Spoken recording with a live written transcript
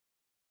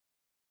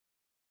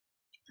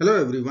Hello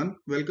everyone,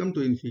 welcome to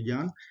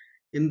Infigyan.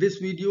 In this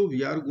video,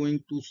 we are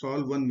going to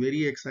solve one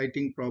very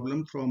exciting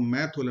problem from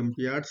Math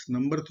Olympiad's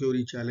number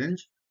theory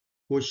challenge.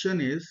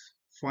 Question is,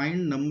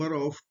 find number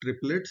of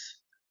triplets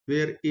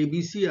where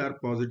ABC are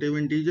positive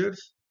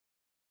integers.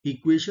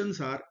 Equations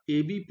are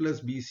AB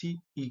plus BC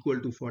equal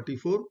to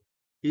 44,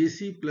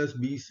 AC plus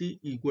BC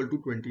equal to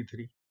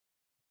 23.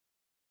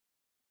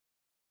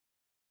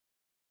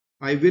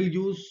 I will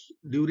use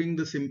during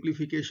the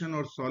simplification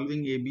or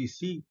solving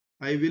ABC,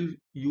 I will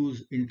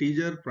use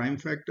integer, prime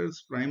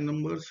factors, prime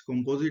numbers,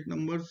 composite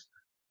numbers,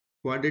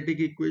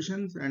 quadratic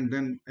equations, and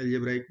then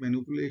algebraic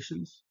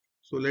manipulations.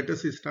 So let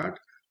us start.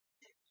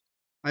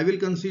 I will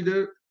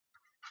consider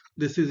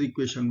this is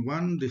equation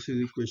 1, this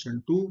is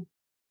equation 2.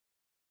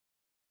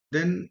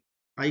 Then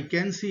I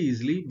can see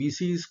easily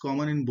BC is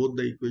common in both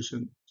the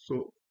equation.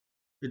 So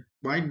it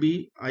might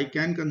be I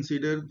can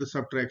consider the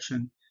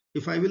subtraction.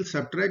 If I will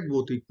subtract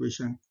both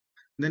equations,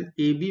 then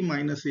AB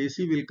minus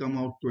AC will come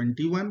out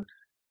 21.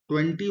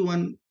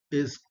 21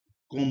 is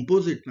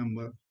composite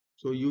number.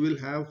 So you will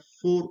have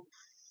four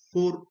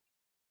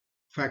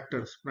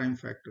factors, prime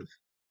factors.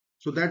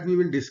 So that we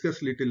will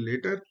discuss little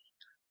later.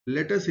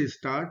 Let us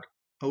start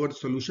our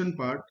solution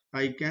part.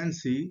 I can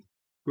see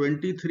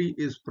 23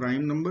 is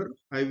prime number.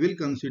 I will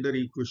consider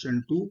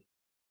equation 2.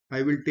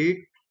 I will take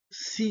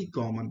C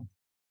common.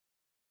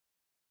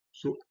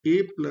 So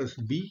A plus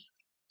B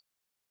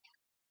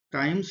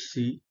times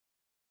C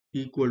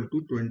equal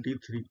to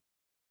 23.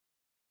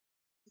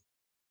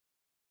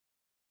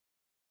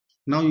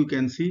 Now you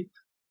can see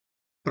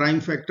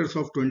prime factors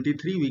of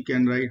 23, we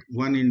can write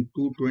 1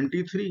 into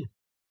 23,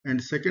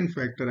 and second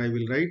factor I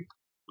will write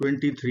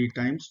 23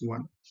 times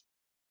 1.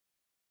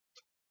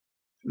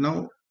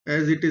 Now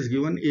as it is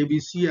given,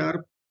 ABC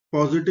are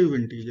positive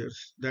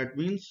integers. That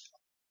means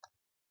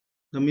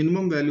the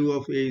minimum value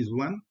of A is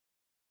 1,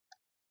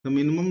 the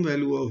minimum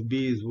value of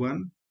B is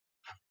 1.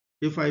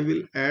 If I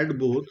will add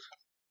both,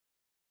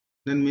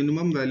 then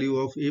minimum value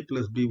of A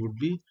plus B would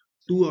be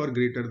 2 or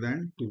greater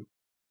than 2.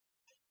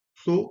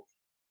 So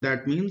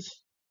that means,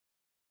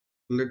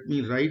 let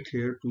me write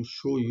here to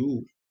show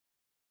you.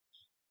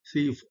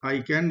 See, if I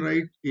can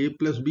write A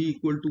plus B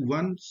equal to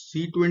 1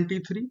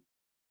 C23,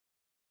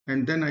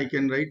 and then I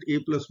can write A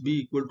plus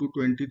B equal to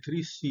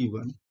 23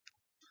 C1.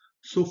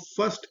 So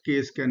first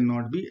case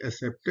cannot be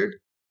accepted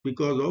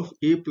because of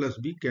A plus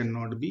B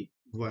cannot be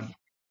 1.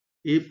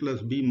 A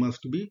plus B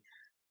must be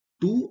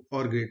 2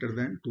 or greater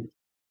than 2.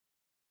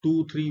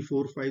 2, 3,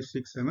 4, 5,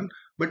 6, 7,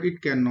 but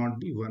it cannot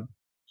be 1.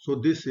 So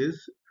this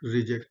is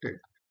rejected.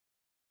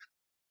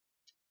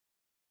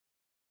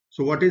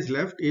 So what is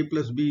left? A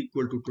plus B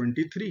equal to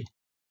 23.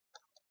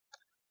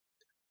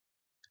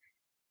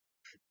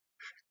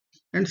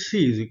 And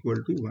C is equal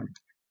to 1.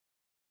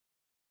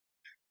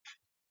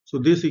 So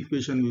this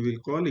equation we will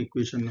call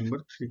equation number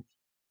 3.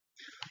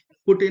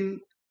 Put in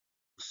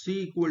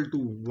C equal to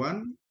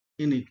 1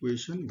 in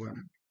equation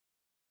 1.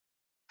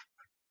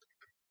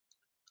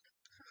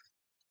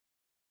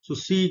 So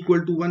C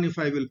equal to 1 if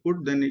I will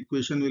put, then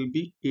equation will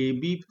be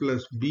AB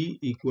plus B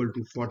equal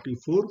to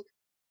 44.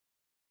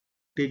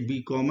 Take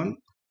B common,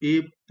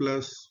 A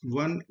plus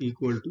 1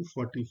 equal to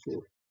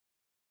 44.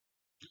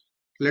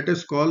 Let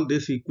us call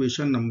this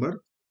equation number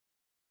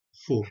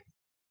 4.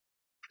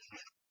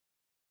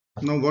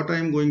 Now what I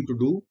am going to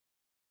do,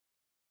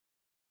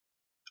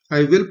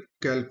 I will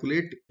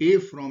calculate A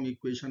from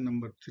equation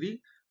number 3.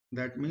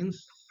 That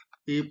means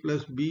A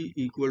plus B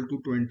equal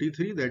to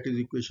 23, that is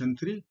equation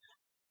 3.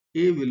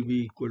 A will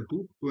be equal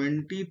to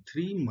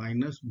 23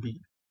 minus B.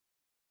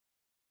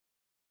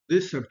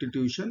 This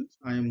substitution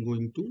I am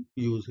going to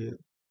use here.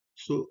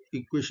 So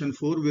equation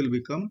 4 will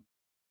become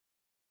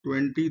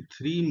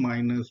 23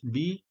 minus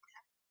B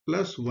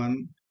plus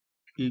 1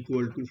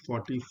 equal to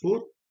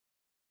 44.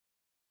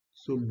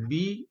 So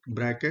B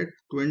bracket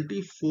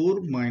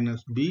 24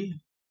 minus B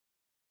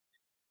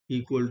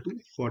equal to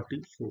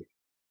 44.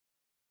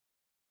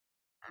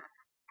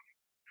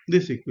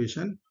 This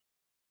equation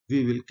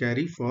we will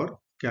carry for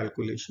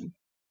calculation.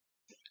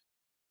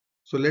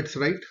 So let's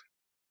write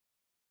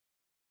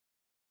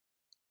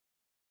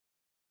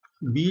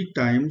B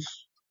times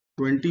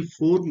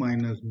 24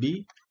 minus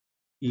B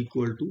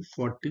equal to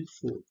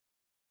 44.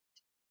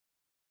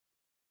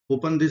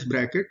 Open this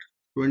bracket,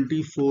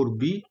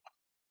 24B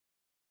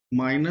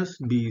minus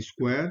B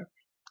square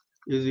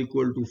is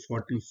equal to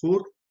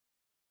 44.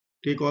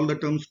 Take all the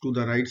terms to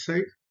the right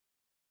side.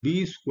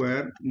 B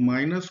square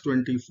minus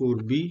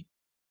 24B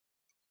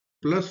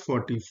plus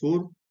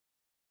 44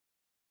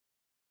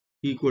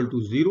 equal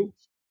to 0.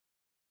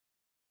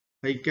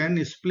 I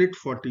can split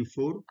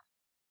 44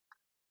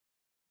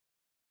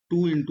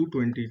 2 into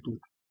 22,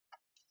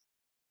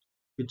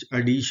 which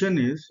addition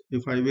is,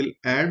 if I will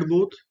add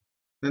both,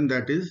 then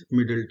that is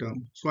middle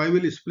term. So I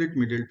will split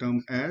middle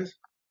term as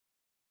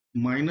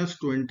minus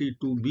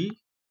 22B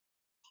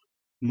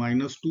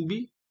minus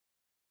 2B,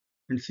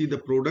 and see the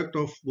product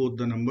of both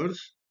the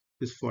numbers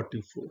is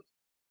 44.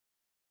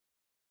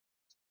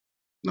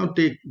 Now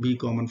take B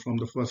common from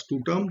the first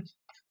two terms,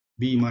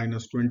 B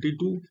minus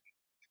 22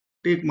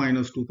 Take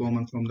minus 2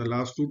 common from the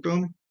last two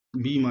terms.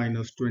 B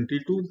minus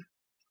 22.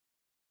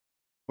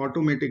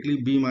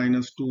 Automatically B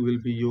minus 2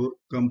 will be your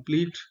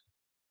complete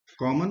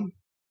common.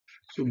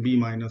 So B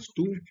minus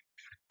 2.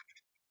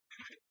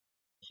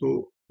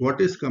 So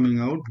what is coming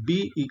out?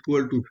 B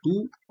equal to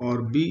 2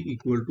 or B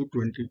equal to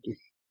 22.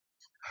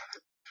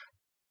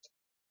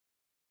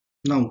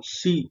 Now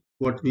C,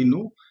 what we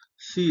know,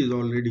 C is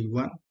already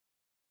 1.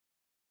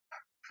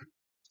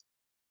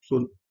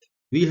 So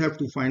we have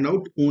to find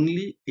out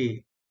only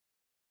A.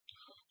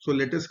 So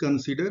let us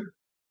consider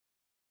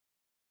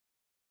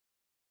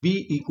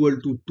B equal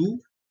to 2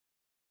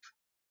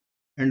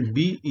 and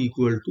B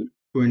equal to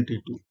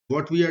 22.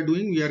 What we are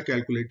doing? We are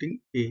calculating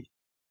A.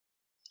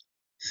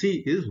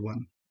 C is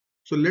 1.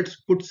 So let's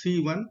put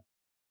C1.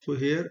 So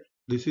here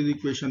this is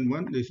equation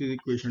 1, this is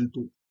equation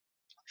 2.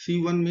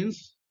 C1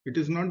 means it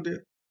is not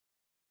there.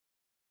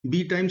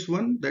 B times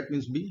 1, that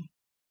means B,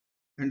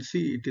 and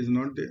C, it is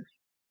not there.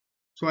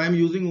 So I am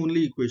using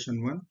only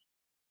equation 1.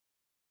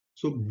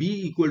 So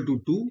B equal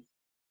to 2,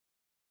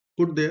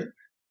 put there.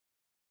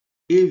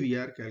 A we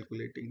are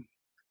calculating.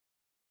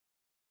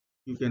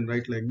 You can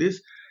write like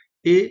this.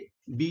 A,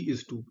 B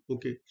is 2.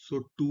 Okay,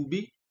 so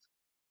 2B,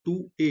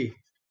 2A,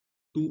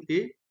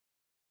 2A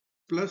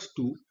plus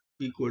 2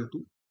 equal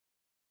to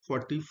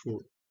 44.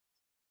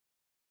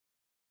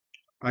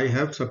 I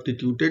have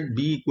substituted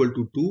B equal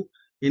to 2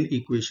 in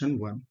equation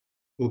 1.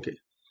 Okay,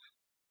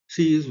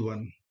 C is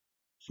 1.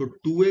 So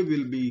 2A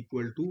will be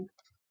equal to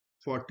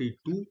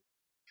 42.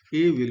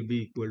 A will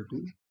be equal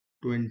to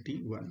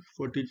 21.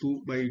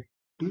 42 by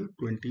 2,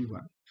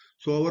 21.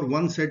 So our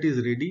one set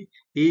is ready.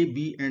 A,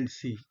 B and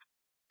C.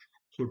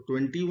 So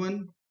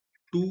 21,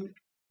 2,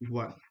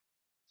 1.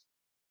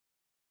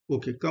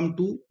 Okay, come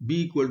to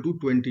B equal to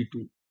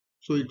 22.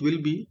 So it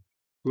will be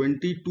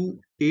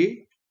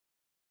 22A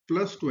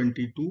plus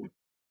 22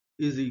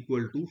 is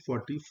equal to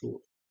 44.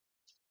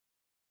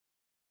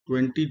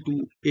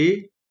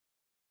 22A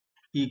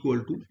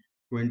equal to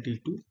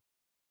 22.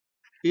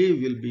 A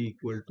will be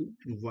equal to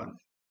 1.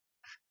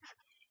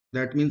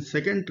 That means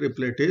second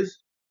triplet is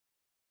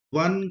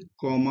 1,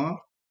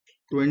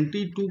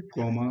 22,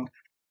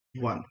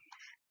 1.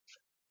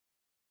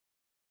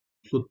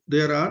 So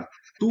there are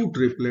two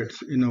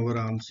triplets in our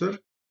answer.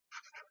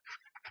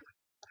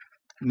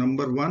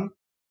 Number 1,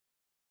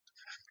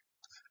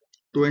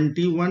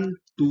 21,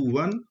 2,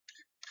 1.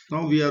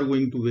 Now we are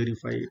going to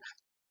verify it.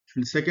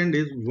 And second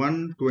is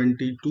 1,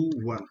 22,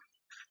 1.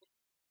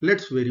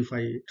 Let's verify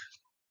it.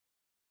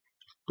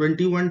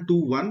 21, 2,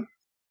 1.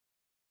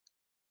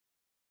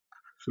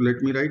 So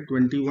let me write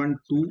 21,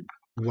 2,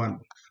 1.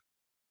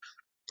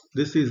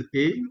 This is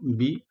A,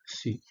 B,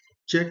 C.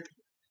 Check.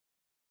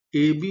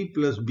 AB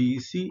plus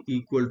BC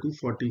equal to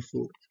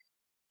 44.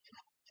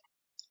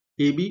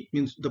 AB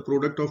means the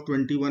product of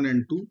 21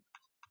 and 2.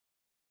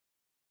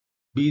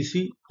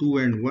 BC 2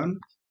 and 1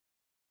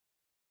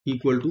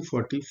 equal to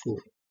 44.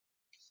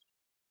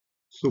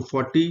 So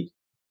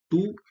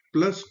 42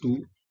 plus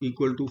 2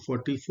 equal to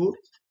 44.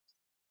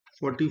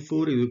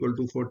 44 is equal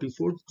to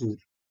 44, true.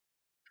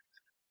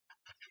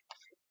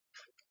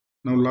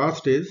 Now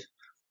last is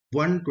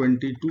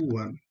 122,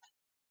 1.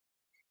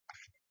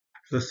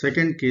 The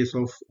second case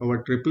of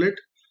our triplet,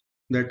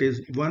 that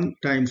is 1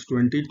 times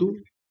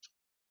 22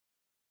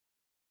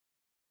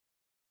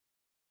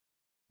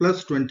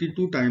 plus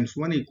 22 times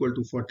 1 equal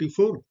to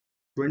 44.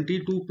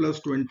 22 plus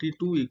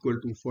 22 equal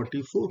to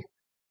 44.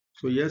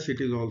 So yes, it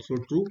is also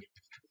true.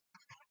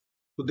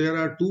 So there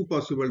are two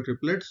possible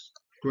triplets,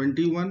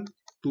 21,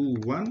 2,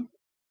 1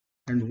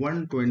 and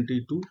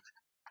 122,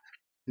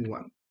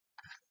 1.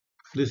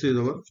 This is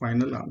our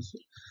final answer.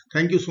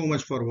 Thank you so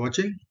much for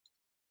watching.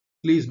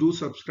 Please do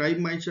subscribe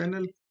my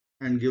channel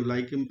and give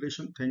like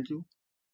impression. Thank you.